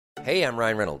Hey, I'm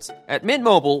Ryan Reynolds. At Mint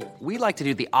Mobile, we like to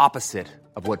do the opposite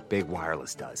of what Big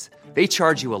Wireless does. They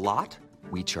charge you a lot,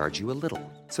 we charge you a little.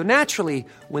 So naturally,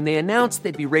 when they announced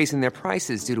they'd be raising their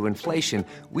prices due to inflation,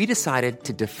 we decided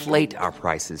to deflate our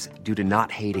prices due to not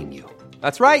hating you.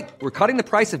 That's right. We're cutting the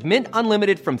price of Mint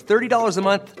Unlimited from $30 a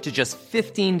month to just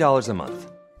 $15 a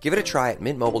month. Give it a try at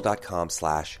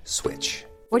mintmobile.com/switch.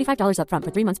 $45 up front for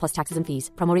 3 months plus taxes and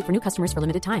fees. Promo rate for new customers for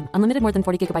limited time. Unlimited more than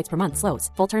 40 gigabytes per month. Slows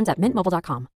full terms at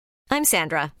mintmobile.com. I'm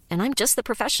Sandra, and I'm just the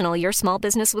professional your small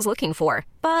business was looking for.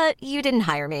 But you didn't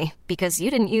hire me because you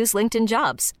didn't use LinkedIn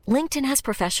Jobs. LinkedIn has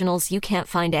professionals you can't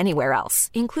find anywhere else,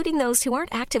 including those who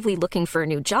aren't actively looking for a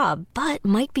new job, but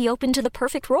might be open to the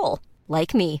perfect role,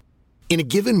 like me. In a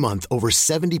given month, over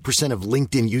 70% of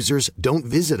LinkedIn users don't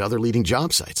visit other leading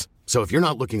job sites. So if you're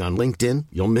not looking on LinkedIn,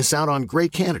 you'll miss out on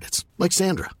great candidates like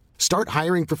Sandra. Start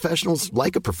hiring professionals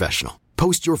like a professional.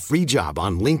 Post your free job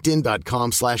on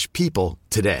linkedin.com/people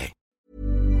today.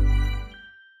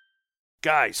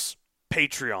 Guys,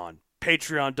 Patreon.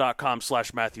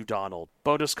 Patreon.com/Matthew Donald.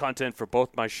 Bonus content for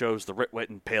both my shows, The Ritwit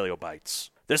and Paleo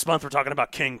Bites. This month we're talking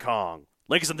about King Kong.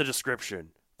 Link is in the description.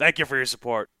 Thank you for your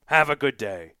support. Have a good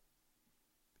day.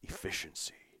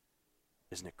 Efficiency.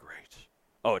 Isn't it great?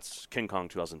 Oh, it's King Kong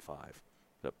 2005.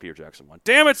 The Peter Jackson one.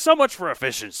 Damn it, so much for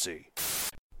efficiency.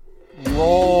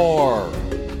 Roar.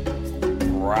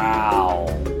 Growl.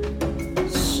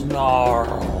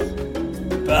 Snarl.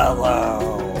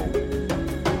 Bellow.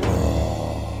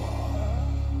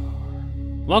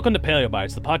 Welcome to Paleo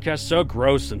Bites, the podcast so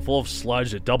gross and full of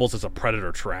sludge it doubles as a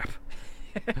predator trap.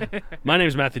 My name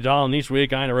is Matthew Dahl, and each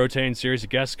week I and a rotating series of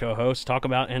guest co-hosts talk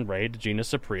about and rate the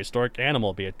genus of prehistoric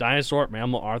animal, be it dinosaur,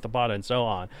 mammal, arthropod, and so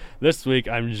on. This week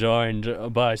I'm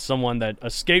joined by someone that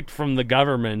escaped from the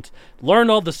government, learned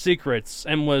all the secrets,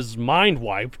 and was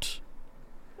mind-wiped.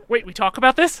 Wait, we talk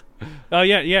about this? Oh,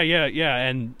 yeah,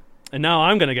 and now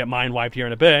I'm going to get mind-wiped here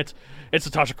in a bit. It's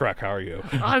Natasha Crack. How are you?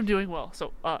 I'm doing well.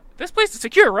 So, this place is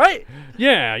secure, right?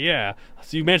 Yeah.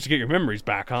 So you managed to get your memories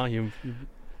back, huh?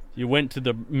 You went to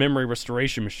the memory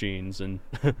restoration machines and...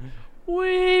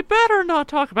 We better not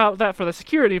talk about that for the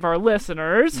security of our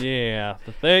listeners. Yeah,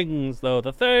 the things. The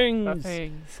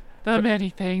many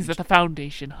things that the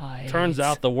Foundation hides. Turns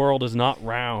out the world is not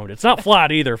round. It's not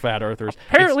flat either, Fat Earthers.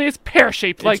 Apparently it's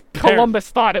pear-shaped like Columbus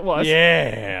thought it was.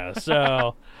 Yeah,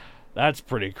 so that's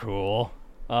pretty cool.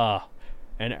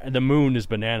 And the moon is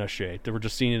banana-shaped. They were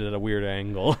just seeing it at a weird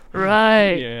angle.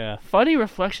 Right. Yeah. Funny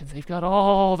reflections. They've got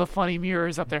all the funny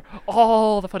mirrors up there.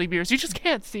 All the funny mirrors. You just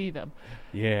can't see them.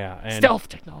 Yeah. And stealth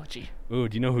technology. Ooh,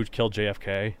 do you know who killed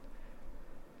JFK?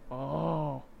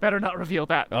 Oh, better not reveal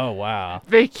that. Oh, wow.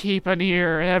 They keep an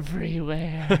ear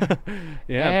everywhere.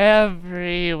 Yeah.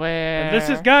 Everywhere. And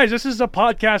this is a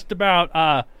podcast about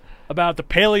the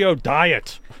paleo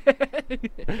diet.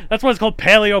 That's why it's called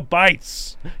Paleo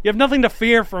Bites. You have nothing to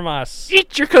fear from us.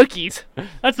 Eat your cookies.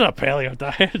 That's not a paleo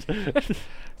diet.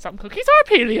 Some cookies are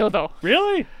paleo, though.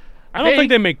 Really? I don't think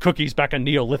they made cookies back in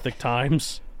Neolithic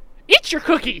times. Eat your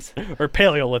cookies. Or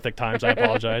Paleolithic times, I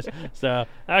apologize. So,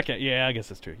 okay, yeah, I guess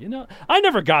that's true. You know, I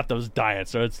never got those diets,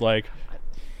 so it's like,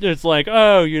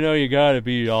 oh, you gotta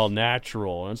be all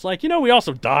natural. And it's like, we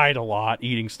also died a lot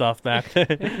eating stuff back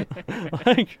then.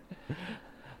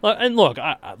 And look,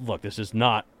 this is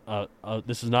not a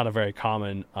very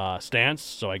common stance,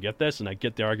 so I get this, and I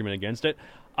get the argument against it.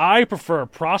 I prefer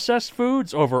processed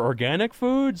foods over organic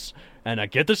foods, and I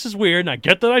get this is weird, and I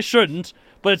get that I shouldn't,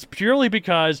 but it's purely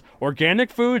because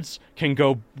organic foods can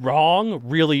go wrong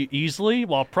really easily,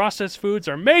 while processed foods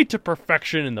are made to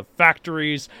perfection in the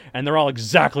factories, and they're all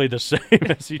exactly the same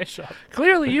as each other.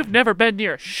 Clearly, you've never been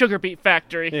near a sugar beet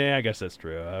factory. Yeah, I guess that's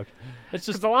true. It's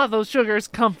just because a lot of those sugars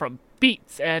come from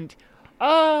beets, and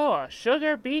a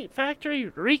sugar beet factory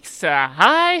reeks to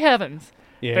high heavens.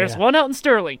 Yeah. There's one out in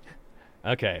Sterling.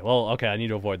 Okay, I need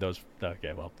to avoid those.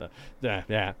 Okay, well,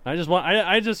 yeah. I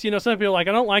just, some people are like,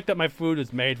 I don't like that my food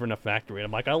is made from a factory. And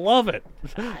I'm like, I love it.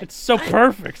 It's so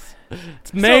perfect.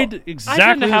 It's made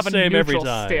exactly the same every time. I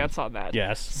have a neutral stance on that.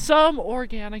 Yes. Some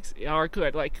organics are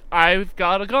good. Like, I've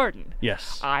got a garden.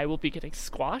 Yes. I will be getting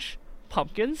squash,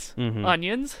 pumpkins, mm-hmm.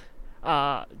 onions,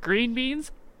 green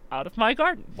beans out of my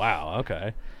garden. Wow,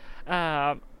 okay.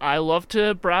 I love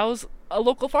to browse a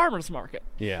local farmer's market.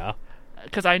 Yeah.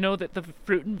 Because I know that the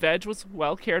fruit and veg was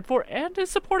well cared for and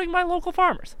is supporting my local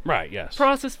farmers. Right, yes.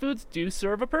 Processed foods do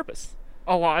serve a purpose.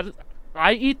 I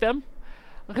eat them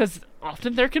because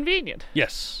often they're convenient.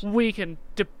 Yes. We can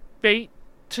debate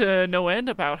to no end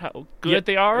about how good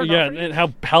they are. And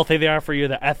how healthy they are for you,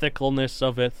 the ethicalness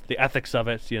of it, the ethics of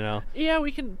it, Yeah,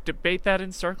 we can debate that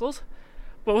in circles.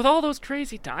 But with all those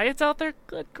crazy diets out there,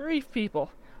 good grief,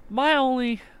 people. My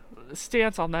only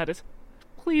stance on that is,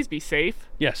 please be safe.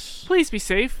 Yes. Please be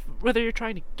safe. Whether you're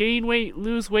trying to gain weight,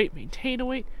 lose weight, maintain a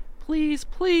weight, please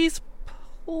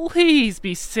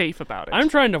be safe about it. I'm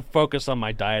trying to focus on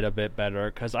my diet a bit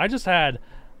better because I just had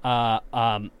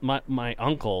my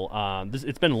uncle.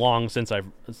 It's been long since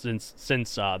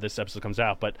this episode comes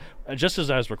out, but just as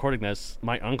I was recording this,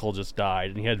 my uncle just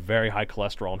died, and he had very high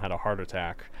cholesterol and had a heart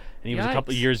attack. And he was a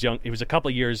couple of years young. He was a couple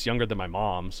of years younger than my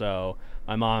mom, so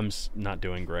my mom's not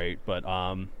doing great. But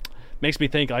makes me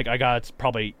think like I got to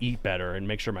probably eat better and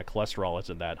make sure my cholesterol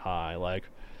isn't that high. Like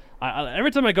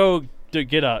every time I go to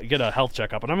get a health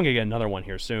checkup, and I'm gonna get another one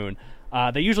here soon.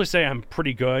 They usually say I'm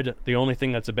pretty good. The only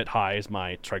thing that's a bit high is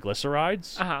my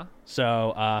triglycerides.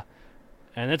 So,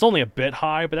 and it's only a bit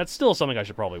high, but that's still something I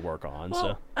should probably work on.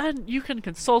 Well, and you can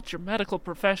consult your medical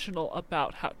professional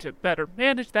about how to better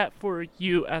manage that for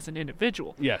you as an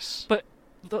individual. Yes. But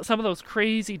some of those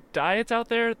crazy diets out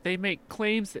there, they make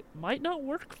claims that might not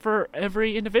work for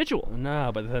every individual.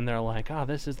 No, but then they're like, oh,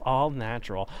 this is all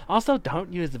natural. Also,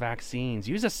 don't use vaccines.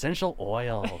 Use essential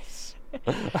oils.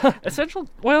 Essential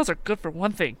oils are good for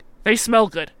one thing. They smell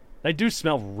good. They do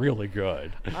smell really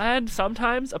good. And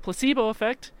sometimes a placebo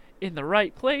effect in the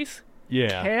right place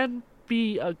can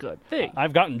be a good thing.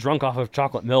 I've gotten drunk off of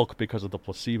chocolate milk because of the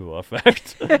placebo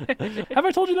effect. Have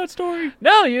I told you that story?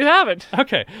 No, you haven't.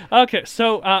 Okay.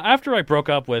 So after I broke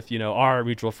up with our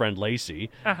mutual friend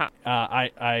Lacey,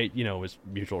 I was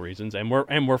mutual reasons, and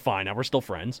we're fine now. We're still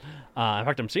friends. In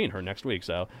fact, I'm seeing her next week.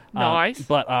 So nice.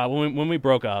 But when we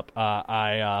broke up,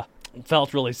 I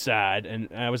felt really sad,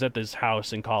 and I was at this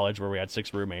house in college where we had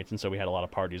 6 roommates, and so we had a lot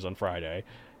of parties on Friday.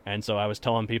 And so I was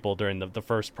telling people during the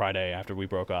first Friday after we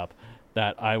broke up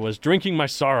that I was drinking my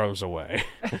sorrows away.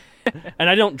 And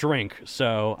I don't drink,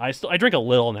 so I drink a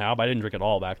little now, but I didn't drink at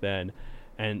all back then.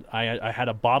 And I had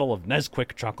a bottle of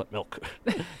Nesquik chocolate milk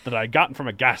that I got from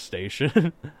a gas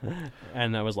station.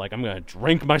 And I was like, I'm going to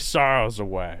drink my sorrows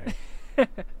away.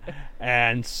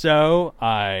 And so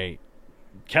I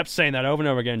kept saying that over and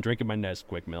over again, drinking my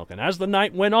Nesquik milk. And as the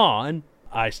night went on,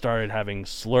 I started having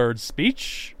slurred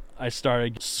speech. I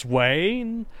started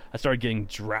swaying. I started getting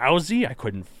drowsy. I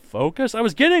couldn't focus. I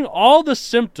was getting all the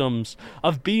symptoms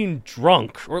of being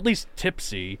drunk, or at least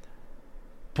tipsy,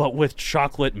 but with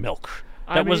chocolate milk.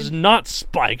 That was not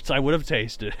spiked. I would have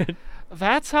tasted it.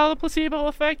 That's how the placebo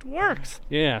effect works.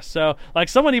 Yeah, so, like,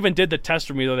 someone even did the test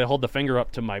for me, though. They hold the finger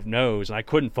up to my nose, and I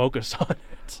couldn't focus on it.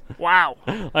 Wow.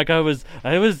 Like, I was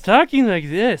talking like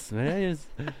this, man.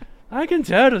 I can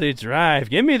totally drive.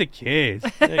 Give me the keys.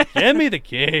 Give me the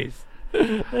keys.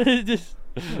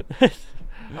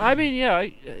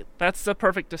 That's the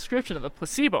perfect description of the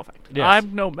placebo effect. Yes.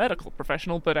 I'm no medical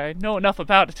professional, but I know enough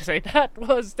about it to say that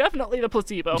was definitely the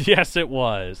placebo. Yes, it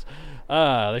was.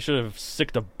 They should have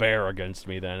sicked a bear against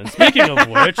me then. And speaking of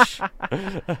which,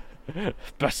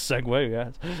 best segue,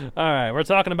 yes. All right, we're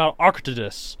talking about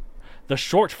Arctodus. The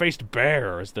short-faced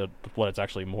bear is what it's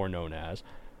actually more known as.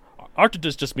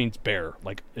 Arctodus just means bear.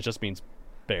 Like, it just means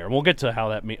bear. We'll get to how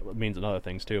that means in other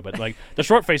things, too. But, like, the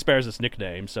short-faced bear is its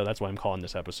nickname, so that's why I'm calling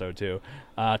this episode, too.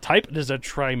 Type is a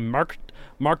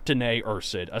Trimarctinae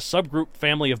ursid, a subgroup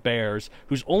family of bears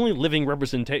whose only living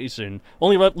representative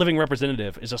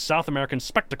is a South American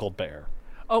spectacled bear.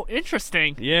 Oh,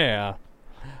 interesting. Yeah.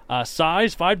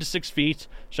 Size, 5 to 6 feet,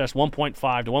 just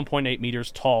 1.5 to 1.8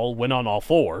 meters tall when on all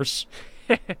fours.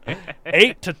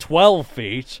 8 to 12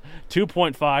 feet,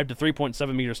 2.5 to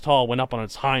 3.7 meters tall when up on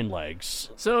its hind legs.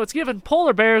 So it's giving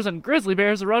polar bears and grizzly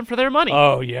bears a run for their money.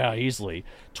 Oh, yeah, easily.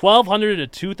 1,200 to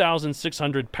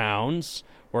 2,600 pounds,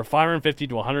 or 550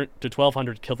 to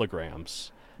 1,200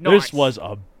 kilograms. Nice. This was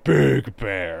a big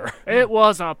bear. It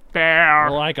was a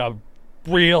bear. Like a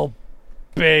real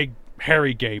big,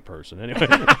 hairy gay person. Anyway.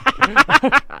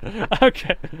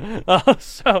 Okay.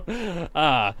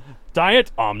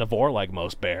 Diet, omnivore, like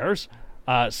most bears.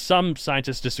 Some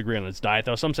scientists disagree on its diet,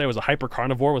 though. Some say it was a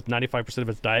hypercarnivore with 95% of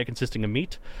its diet consisting of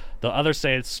meat. The others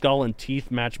say its skull and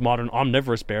teeth match modern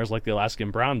omnivorous bears like the Alaskan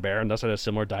brown bear, and thus had a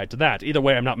similar diet to that. Either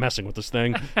way, I'm not messing with this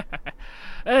thing.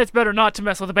 It's better not to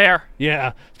mess with a bear.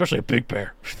 Yeah, especially a big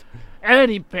bear.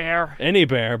 Any bear. Any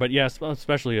bear, but yes,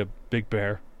 especially a big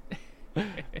bear.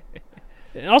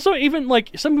 And also, even,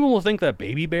 like, some people will think that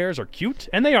baby bears are cute,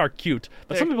 and they are cute,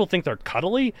 but some people think they're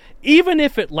cuddly. Even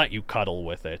if it let you cuddle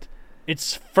with it,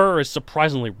 its fur is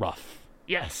surprisingly rough.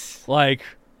 Yes. Like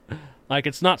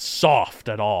it's not soft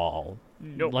at all.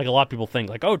 Nope. Like a lot of people think,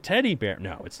 like, oh, teddy bear.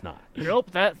 No, it's not.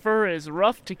 Nope, that fur is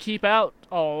rough to keep out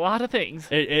a lot of things.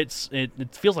 It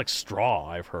feels like straw,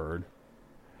 I've heard.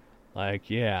 Like,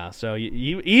 yeah, so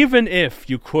you even if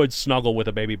you could snuggle with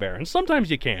a baby bear, and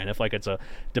sometimes you can, if like it's a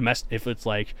if it's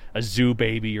like a zoo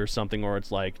baby or something, or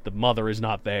it's like the mother is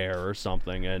not there or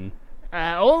something, and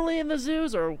Only in the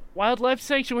zoos or wildlife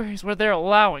sanctuaries where they're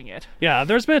allowing it. yeah,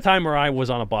 there's been a time where I was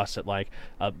on a bus at like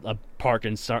a park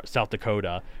in South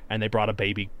Dakota, and they brought a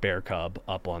baby bear cub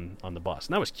up on the bus,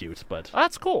 and that was cute, but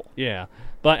That's cool. yeah.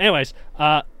 But anyways,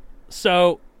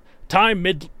 so time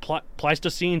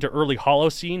mid-Pleistocene to early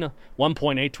Holocene,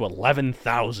 1.8 to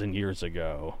 11,000 years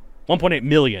ago. 1.8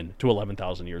 million to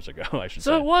 11,000 years ago, I should say.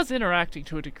 So it was interacting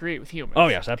to a degree with humans. Oh,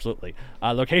 yes, absolutely.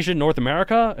 Location, North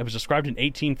America. It was described in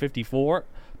 1854.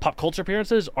 Pop culture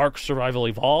appearances, Ark Survival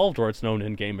Evolved, or it's known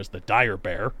in-game as the Dire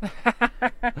Bear.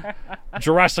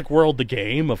 Jurassic World, the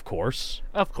game, of course.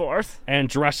 Of course. And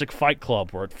Jurassic Fight Club,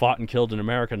 where it fought and killed an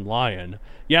American lion.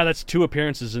 Yeah, that's 2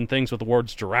 appearances in things with the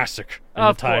words Jurassic in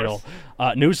Of the title.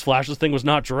 Newsflash, this thing was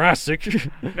not Jurassic.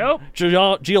 Nope.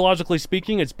 Geologically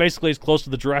speaking, it's basically as close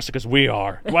to the Jurassic as we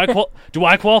are. Do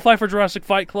I qualify for Jurassic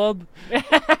Fight Club?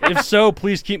 If so,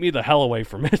 please keep me the hell away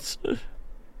from it.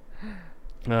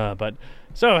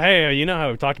 So, hey, you know how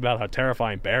we've talked about how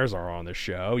terrifying bears are on this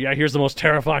show. Yeah, here's the most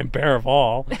terrifying bear of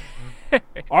all.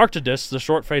 Arctodus, the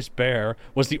short-faced bear,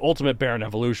 was the ultimate bear in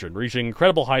evolution, reaching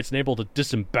incredible heights and able to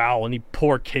disembowel any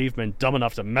poor caveman dumb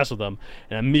enough to mess with them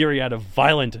in a myriad of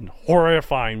violent and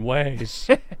horrifying ways.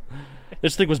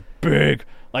 This thing was big,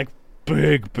 like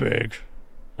big.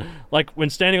 Like, when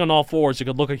standing on all fours, it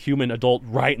could look a human adult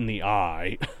right in the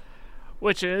eye.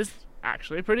 Which is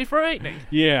actually pretty frightening.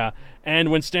 Yeah,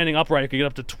 and when standing upright, it could get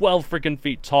up to 12 freaking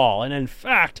feet tall. And in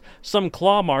fact, some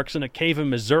claw marks in a cave in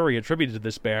Missouri attributed to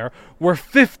this bear were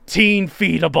 15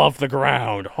 feet above the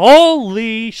ground.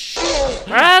 Holy shit!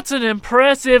 That's an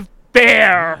impressive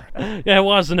bear. Yeah, it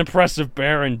was an impressive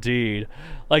bear indeed.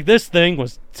 Like, this thing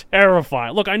was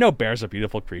terrifying. Look, I know bears are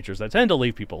beautiful creatures that tend to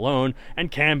leave people alone and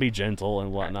can be gentle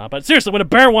and whatnot, but seriously, when a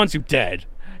bear wants you dead,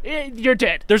 You're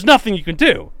dead. there's nothing you can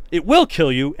do. It will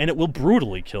kill you, and it will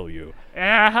brutally kill you.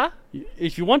 Uh-huh.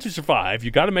 If you want to survive, you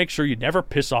got to make sure you never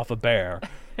piss off a bear,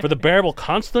 for the bear will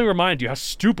constantly remind you how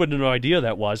stupid an idea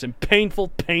that was in painful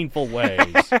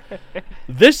ways.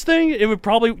 This thing, you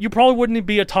probably wouldn't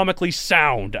be atomically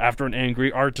sound after an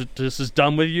angry Arctodus is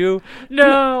done with you.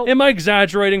 No. Am I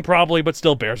exaggerating? Probably, but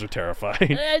still, bears are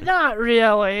terrifying. Not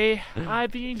really. I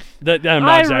mean, I'm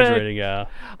not exaggerating, yeah.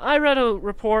 I read a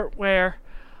report where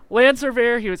land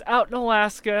surveyor, he was out in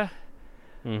Alaska.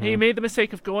 He made the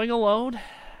mistake of going alone.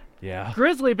 Yeah.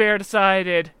 Grizzly bear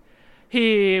decided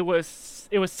it was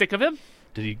sick of him.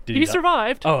 Did He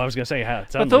survived. Oh, I was gonna say, yeah.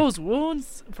 But those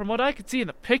wounds, from what I could see in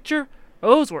the picture,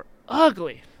 those were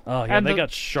ugly. Oh yeah, and they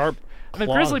got sharp The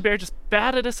claws. grizzly bear just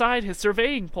batted aside his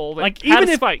surveying pole that Like had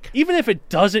a spike. even if it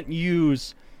doesn't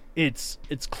use its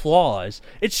claws,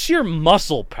 it's sheer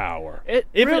muscle power. It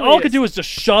if really all it could is. do is just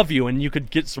shove you, and you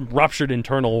could get some ruptured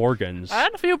internal organs.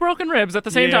 And a few broken ribs at the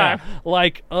same Yeah, time.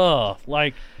 like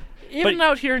Even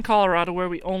out here in Colorado, where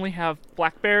we only have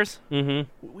black bears,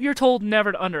 you're told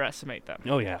never to underestimate them.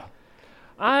 oh yeah,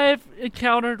 I've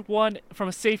encountered one from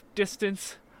a safe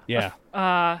distance yeah.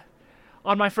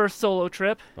 on my first solo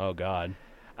trip. Oh god.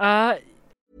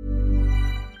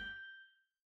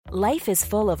 Life is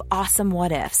full of awesome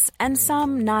what-ifs, and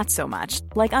some not so much,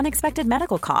 like unexpected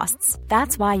medical costs.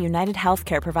 That's why United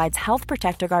Healthcare provides Health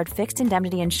Protector Guard fixed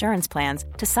indemnity insurance plans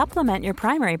to supplement your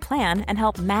primary plan and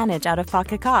help manage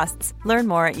out-of-pocket costs. Learn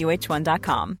more at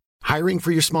uh1.com. Hiring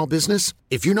for your small business?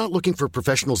 If you're not looking for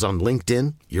professionals on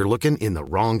LinkedIn, you're looking in the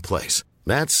wrong place.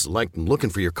 That's like looking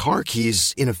for your car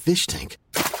keys in a fish tank.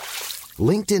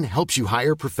 LinkedIn helps you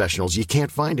hire professionals you can't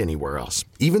find anywhere else,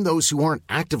 even those who aren't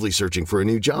actively searching for a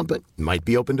new job but might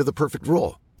be open to the perfect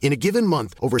role. In a given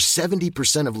month, over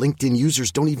 70% of LinkedIn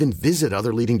users don't even visit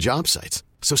other leading job sites.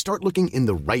 So start looking in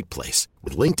the right place.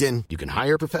 With LinkedIn, you can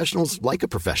hire professionals like a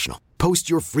professional. Post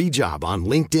your free job on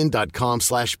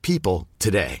linkedin.com/people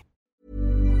today.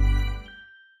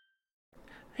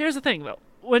 Here's the thing, though.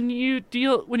 When you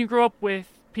grow up with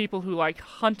people who like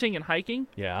hunting and hiking,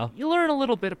 Yeah. you learn a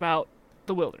little bit about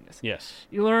the wilderness. Yes.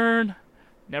 You learn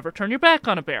never turn your back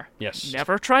on a bear. Yes.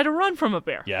 Never try to run from a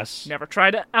bear. Yes. Never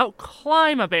try to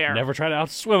outclimb a bear. Never try to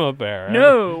outswim a bear.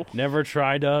 No. Never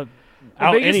try to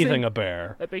out biggest anything thing- a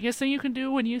bear. The biggest thing you can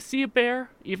do when you see a bear,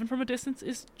 even from a distance,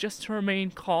 is just to remain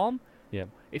calm. Yeah.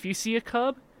 If you see a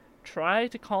cub, try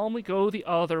to calmly go the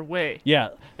other way. Yeah,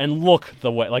 and look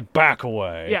the way, like back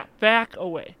away. Yeah, back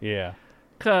away. Yeah.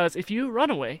 Because if you run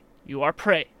away, you are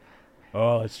prey.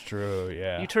 Oh, it's true.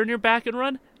 Yeah. You turn your back and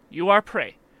run, you are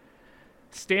prey.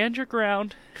 Stand your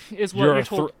ground is what you're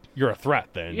told. You're a threat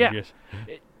then. Yeah. Yes.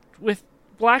 With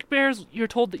black bears, you're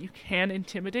told that you can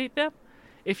intimidate them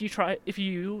if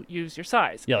you use your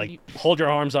size. Yeah, like hold your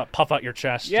arms up, puff out your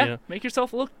chest. Yeah, you know? make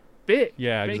yourself look big.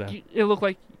 Yeah, make exactly. it look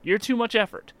like you're too much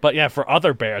effort. But yeah, for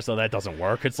other bears though, that doesn't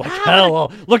work. It's like,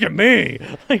 hell, look at me.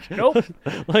 Like, Nope.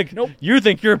 Like, Nope. You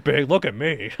think you're big? Look at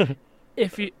me.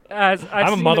 If you, as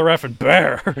I'm a mother effing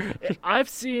bear. I've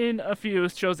seen a few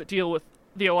shows that deal with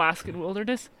the Alaskan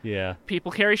wilderness. Yeah.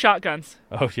 People carry shotguns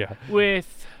Oh yeah.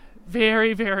 with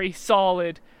very, very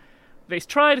solid. They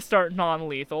try to start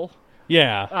non-lethal.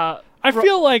 Yeah. I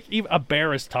feel like a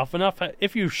bear is tough enough.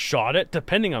 If you shot it,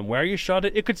 depending on where you shot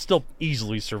it, it could still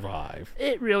easily survive.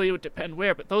 It really would depend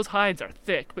where, but those hides are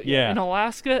thick. But Yeah. in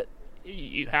Alaska,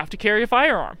 you have to carry a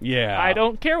firearm. Yeah. I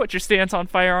don't care what your stance on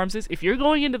firearms is. If you're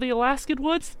going into the Alaskan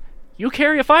woods, you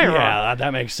carry a firearm. Yeah,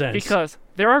 that makes sense. Because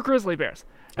there are grizzly bears.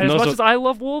 And And as those much as I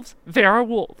love wolves, there are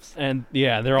wolves. And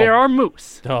yeah, there There all. are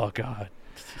moose. Oh god.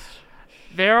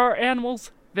 There are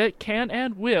animals that can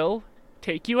and will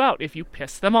take you out if you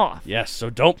piss them off. Yes. So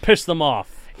don't piss them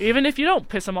off. Even if you don't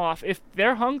piss them off, if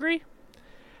they're hungry,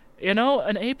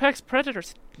 an apex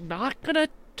predator's not gonna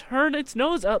turn its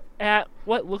nose up at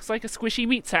what looks like a squishy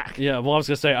meat sack. Yeah, well, I was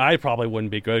gonna say I probably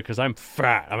wouldn't be good because I'm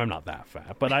fat. I'm not that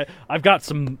fat, but I've got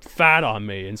some fat on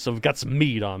me, and so I've got some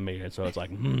meat on me, and so it's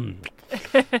like,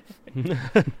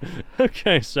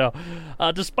 Okay, so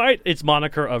despite its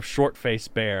moniker of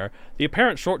short-faced bear, the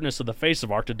apparent shortness of the face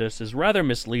of Arctodus is rather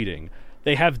misleading.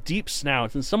 They have deep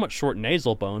snouts and somewhat short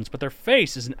nasal bones, but their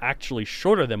face isn't actually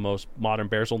shorter than most modern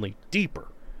bears, only deeper.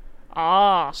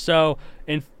 Ah. So,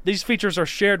 and these features are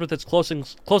shared with its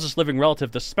closest living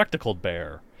relative, the spectacled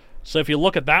bear. So if you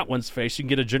look at that one's face, you can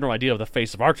get a general idea of the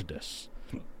face of Arctodus.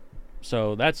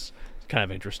 So that's kind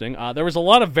of interesting. There was a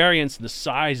lot of variance in the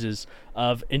sizes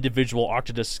of individual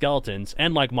Arctodus skeletons,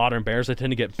 and like modern bears, they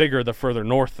tend to get bigger the further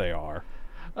north they are.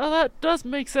 Well, that does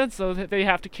make sense, though, that they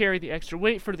have to carry the extra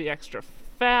weight for the extra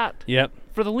fat Yep,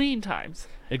 for the lean times.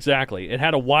 exactly. It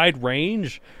had a wide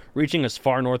range, reaching as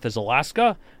far north as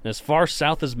Alaska and as far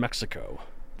south as Mexico.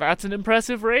 That's an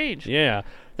impressive range. Yeah.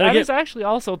 Then That again- is actually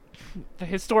also the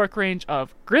historic range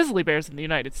of grizzly bears in the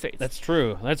United States. That's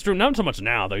true. That's true. Not so much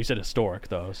now, though. You said historic,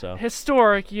 though. So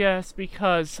historic, yes,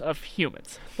 because of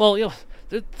humans. well, you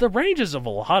know, the ranges of a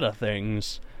lot of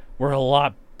things were a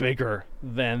lot bigger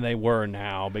than they were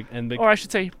now, Or I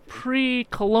should say,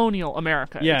 pre-colonial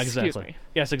America. yeah, Excuse exactly. me.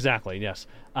 Yes, exactly. Yes,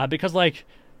 because like.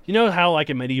 You know how,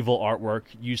 like, in medieval artwork,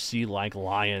 you see, like,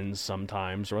 lions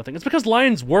sometimes or a thing? It's because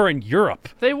lions were in Europe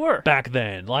They were. back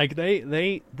then. Like,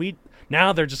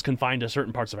 now they're just confined to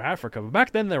certain parts of Africa. But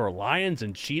back then, there were lions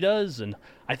and cheetahs and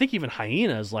I think even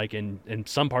hyenas, like, in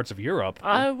some parts of Europe.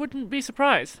 I wouldn't be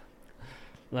surprised.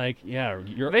 Like, yeah.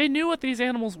 They knew what these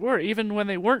animals were, even when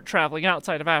they weren't traveling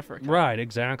outside of Africa. Right,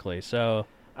 exactly. So,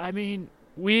 I mean,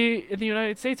 we in the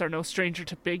United States are no stranger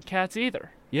to big cats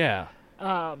either. yeah.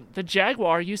 The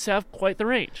jaguar used to have quite the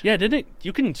range. Yeah, didn't it?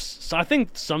 You can. I think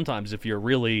sometimes if you're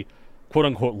really, quote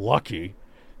unquote, lucky,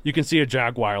 you can see a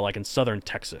jaguar like in southern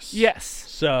Texas. Yes.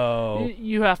 So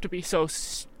You have to be so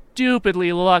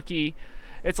stupidly lucky.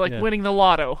 It's like Yeah. winning the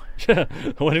lotto.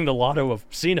 winning the lotto of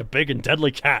seeing a big and deadly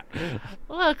cat.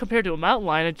 Well, compared to a mountain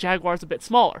lion, a jaguar's a bit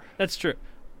smaller. That's true.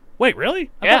 Wait,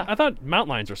 really? Yeah. I thought mountain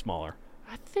lions are smaller.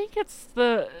 I think it's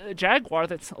the jaguar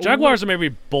that's... Jaguars are maybe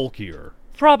bulkier.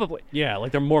 Probably. Yeah,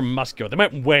 like they're more muscular. They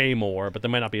might weigh more, but they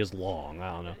might not be as long.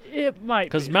 I don't know. It might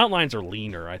Because be. mountain lions are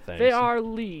leaner, I think. They So- are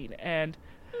lean, and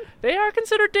they are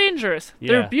considered dangerous. Yeah.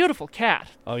 They're a beautiful cat.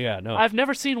 Oh yeah, no. I've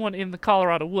never seen one in the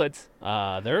Colorado woods.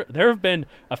 There have been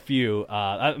a few.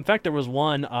 In fact, there was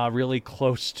one really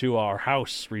close to our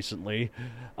house recently.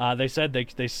 They said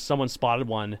someone spotted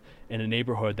one in a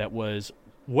neighborhood that was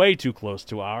way too close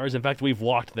to ours. In fact, we've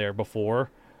walked there before.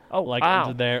 Oh, like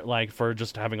wow. there, like for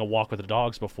just having a walk with the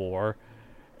dogs before,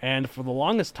 and for the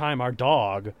longest time, our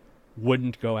dog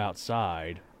wouldn't go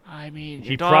outside. I mean,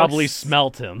 He your probably dog's-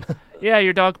 smelt him. Yeah,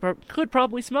 your dog could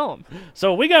probably smell him.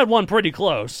 So we got one pretty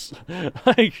close.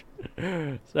 Like,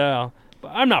 so but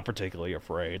I'm not particularly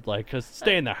afraid. Like, 'cause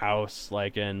stay in the house.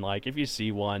 Like, and like if you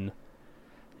see one,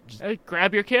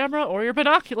 Grab your camera or your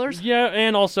binoculars. yeah.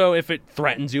 And also if it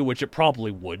threatens you, which it probably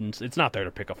wouldn't, it's not there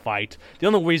to pick a fight. The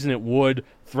only reason it would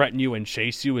threaten you and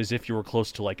chase you is if you were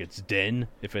close to like its den,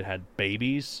 if it had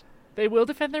babies. They will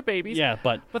defend their babies. Yeah,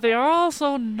 but But they are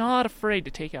also not afraid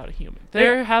to take out a human.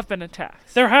 There have been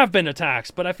attacks. there have been attacks,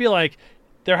 but I feel like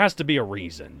there has to be a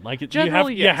reason. Like,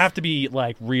 Generally, you yes. have to be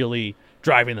like really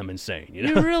driving them insane. You know,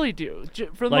 You really do.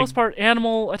 For the Like- most part,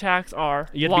 animal attacks are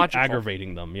you have to logical. be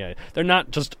aggravating them. Yeah, they're not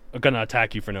just gonna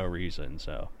attack you for no reason.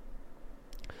 So,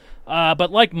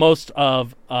 but like most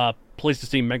of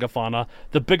Pleistocene megafauna.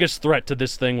 The biggest threat to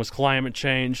this thing was climate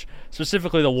change,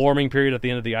 specifically the warming period at the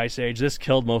end of the Ice Age. This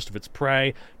killed most of its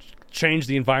prey, changed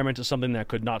the environment to something that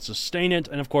could not sustain it,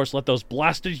 and of course let those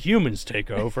blasted humans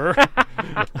take over.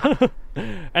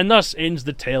 And thus ends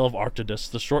the tale of Arctidus,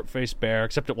 the short-faced bear,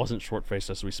 except it wasn't short-faced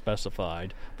as we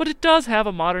specified. But it does have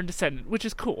a modern descendant, which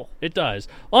is cool. It does.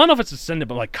 Well, I don't know if it's descendant,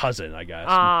 but like cousin, I guess.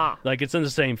 Ah. Like it's in the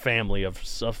same family of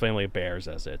bears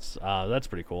as its. That's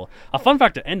pretty cool. A fun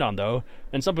fact to end on, though,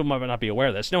 and some people might not be aware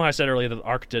of this. You know how I said earlier that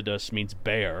Arctidus means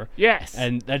bear? Yes.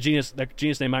 And that genus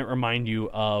name might remind you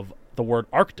of the word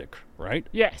Arctic, right?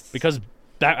 Yes. Because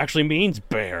that actually means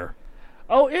bear.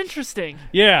 Oh, interesting.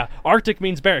 Yeah, Arctic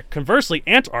means bear. Conversely,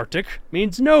 Antarctic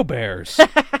means no bears.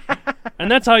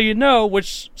 And that's how you know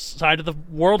which side of the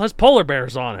world has polar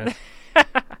bears on it.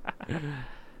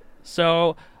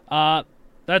 So,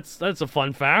 that's a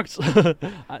fun fact.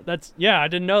 I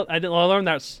didn't know. I learned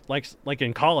that like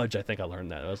in college. I think I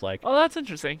learned that. I was like, Oh, that's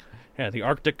interesting. yeah, the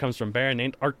Arctic comes from bear,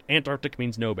 and Antarctic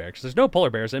means no bear, because there's no polar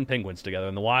bears and penguins together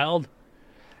in the wild.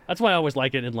 That's why I always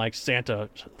like it in like Santa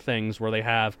things where they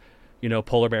have,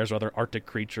 polar bears or other Arctic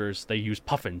creatures. They use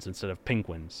puffins instead of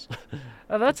penguins.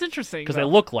 Oh, that's interesting. Because they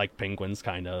look like penguins,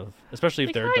 kind of, especially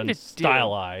if They they're kinda done do.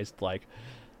 stylized like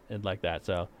that.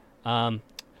 So,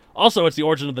 also, it's the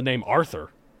origin of the name Arthur,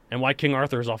 and why King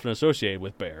Arthur is often associated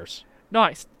with bears.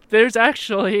 Nice. There's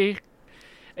actually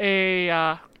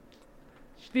a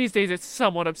these days it's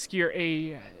somewhat obscure,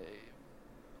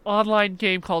 online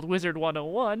game called Wizard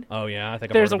 101. Oh yeah, I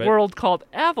think There's I've a heard of it. world called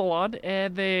Avalon,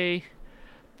 and their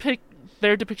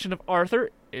depiction of Arthur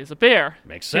is a bear.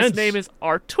 Makes sense. His name is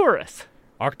Arcturus.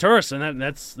 Arcturus, and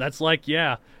that's like,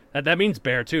 yeah, that means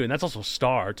bear too, and that's also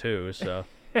star too. So,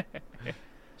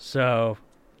 so,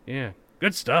 yeah,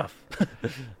 good stuff.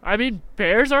 I mean,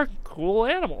 bears are cool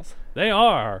animals. They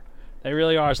are. They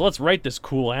really are. So let's rate this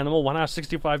cool animal 1 out of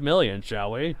 65 million,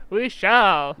 shall we? We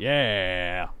shall.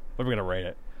 Yeah. What are we gonna rate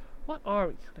it? What are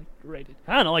we gonna rate it?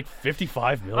 I don't know, like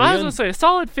 55 million. I was gonna say a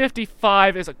solid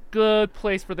 55 is a good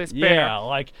place for this bear. Yeah,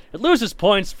 like it loses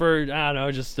points for, I don't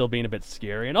know, just still being a bit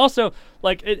scary, and also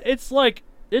like this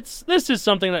is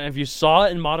something that if you saw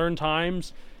it in modern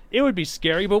times, it would be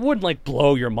scary, but wouldn't like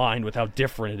blow your mind with how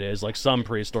different it is, like some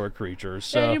prehistoric creatures.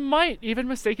 So Yeah, you might even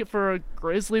mistake it for a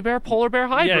grizzly bear, polar bear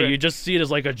hybrid. yeah, you just see it as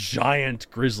like a giant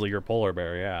grizzly or polar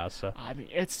bear. Yeah, so I mean,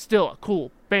 it's still a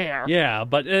cool bear. yeah,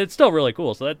 but it's still really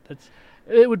cool. So that's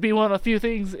It would be one of the few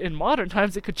things in modern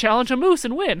times that could challenge a moose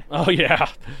and win. oh yeah,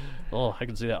 oh I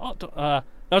can see that.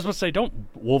 I was about to say, don't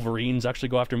Wolverines actually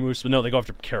go after moose? But no, they go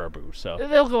after caribou. So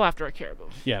They'll go after a caribou.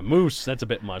 yeah, moose, that's a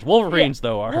bit much. Wolverines Yeah,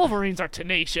 though are Wolverines are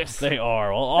tenacious. they are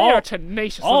They all are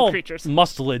tenacious all little creatures.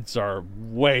 mustelids are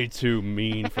way too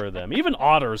mean for them. Even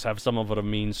otters have some of a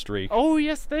mean streak. Oh,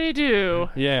 yes, they do.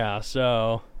 Yeah,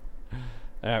 so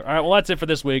all right, well, that's it for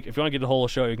this week. If you want to get the whole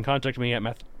show, you can contact me at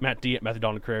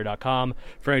mattd@matthewdoncareer.com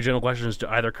for any general questions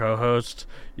to either co-host.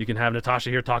 You can have Natasha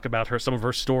here talk about some of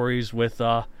her stories with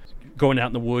going out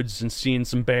in the woods and seeing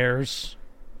some bears.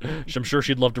 I'm sure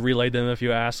she'd love to relay them if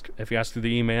you ask through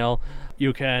the email.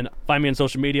 You can find me on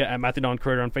social media at Matthewdon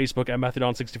Creator on Facebook, at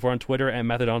Matthewdon64 on Twitter, and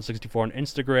Matthewdon64 on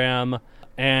Instagram.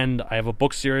 And I have a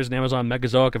book series on Amazon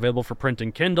Megazoic available for print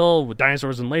and Kindle with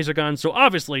dinosaurs and laser guns, so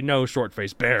obviously no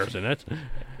short-faced bears in it.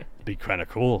 Be kind of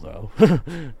cool, though.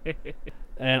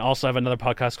 And also I have another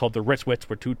podcast called The Rit Wits,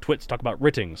 where two twits talk about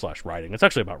ritting/writing. It's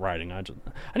actually about writing. I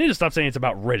need to stop saying it's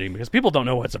about writting, because people don't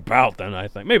know what it's about then, I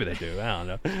think. Maybe they do. I don't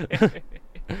know.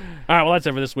 All right, well, that's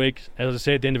it for this week. As I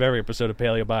say at the end of every episode of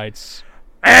Paleo Bites.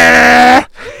 You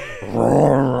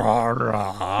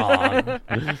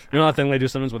know that thing they do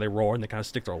sometimes where they roar and they kind of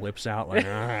stick their lips out like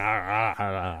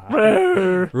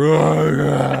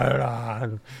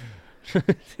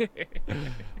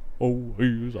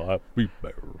always happy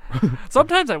bear.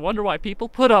 Sometimes I wonder why people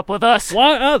put up with us.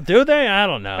 What? Oh, do they? I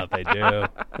don't know if they do.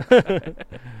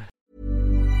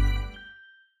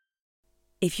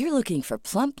 If you're looking for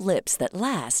plump lips that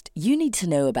last, you need to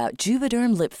know about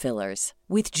Juvederm lip fillers.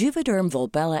 With Juvederm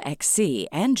Volbella XC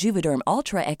and Juvederm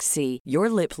Ultra XC, your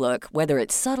lip look, whether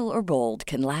it's subtle or bold,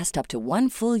 can last up to 1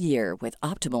 full year with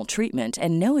optimal treatment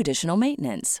and no additional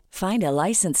maintenance. Find a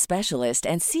licensed specialist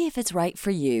and see if it's right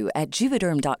for you at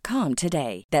Juvederm.com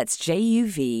today. That's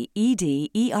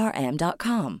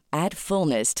JUVEDERM.com. Add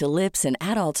fullness to lips in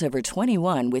adults over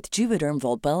 21 with Juvederm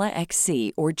Volbella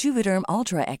XC or Juvederm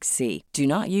Ultra XC. Do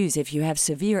not use if you have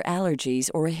severe allergies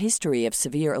or a history of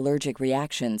severe allergic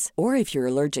reactions, or if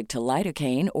you're allergic to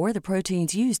lidocaine or the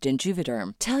proteins used in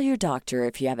Juvederm. Tell your doctor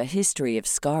if you have a history of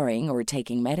scarring or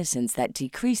taking medicines that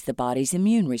decrease the body's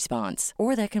immune response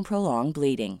or that can prolong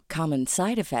bleeding. Common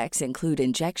side effects include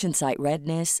injection site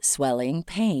redness, swelling,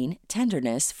 pain,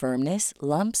 tenderness, firmness,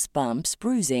 lumps, bumps,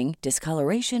 bruising,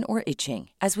 discoloration, or itching.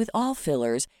 As with all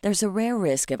fillers, there's a rare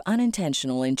risk of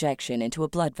unintentional injection into a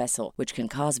blood vessel, which can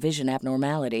cause vision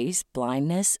abnormalities,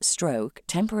 blindness, stroke,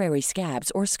 temporary scabs,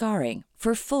 or scarring.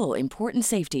 For full, important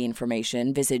safety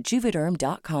information, visit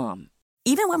Juvederm.com.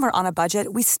 Even when we're on a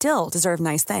budget, we still deserve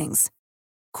nice things.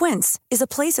 Quince is a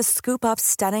place to scoop up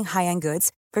stunning high-end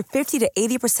goods for 50 to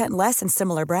 80% less than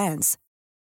similar brands.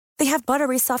 They have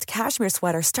buttery soft cashmere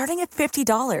sweaters starting at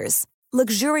 $50,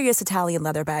 luxurious Italian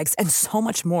leather bags, and so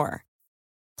much more.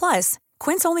 Plus,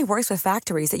 Quince only works with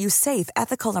factories that use safe,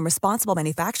 ethical, and responsible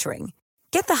manufacturing.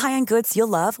 Get the high-end goods you'll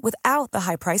love without the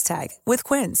high price tag with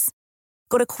Quince.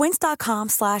 Go to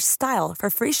quince.com/style for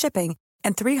free shipping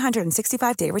and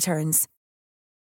 365-day returns.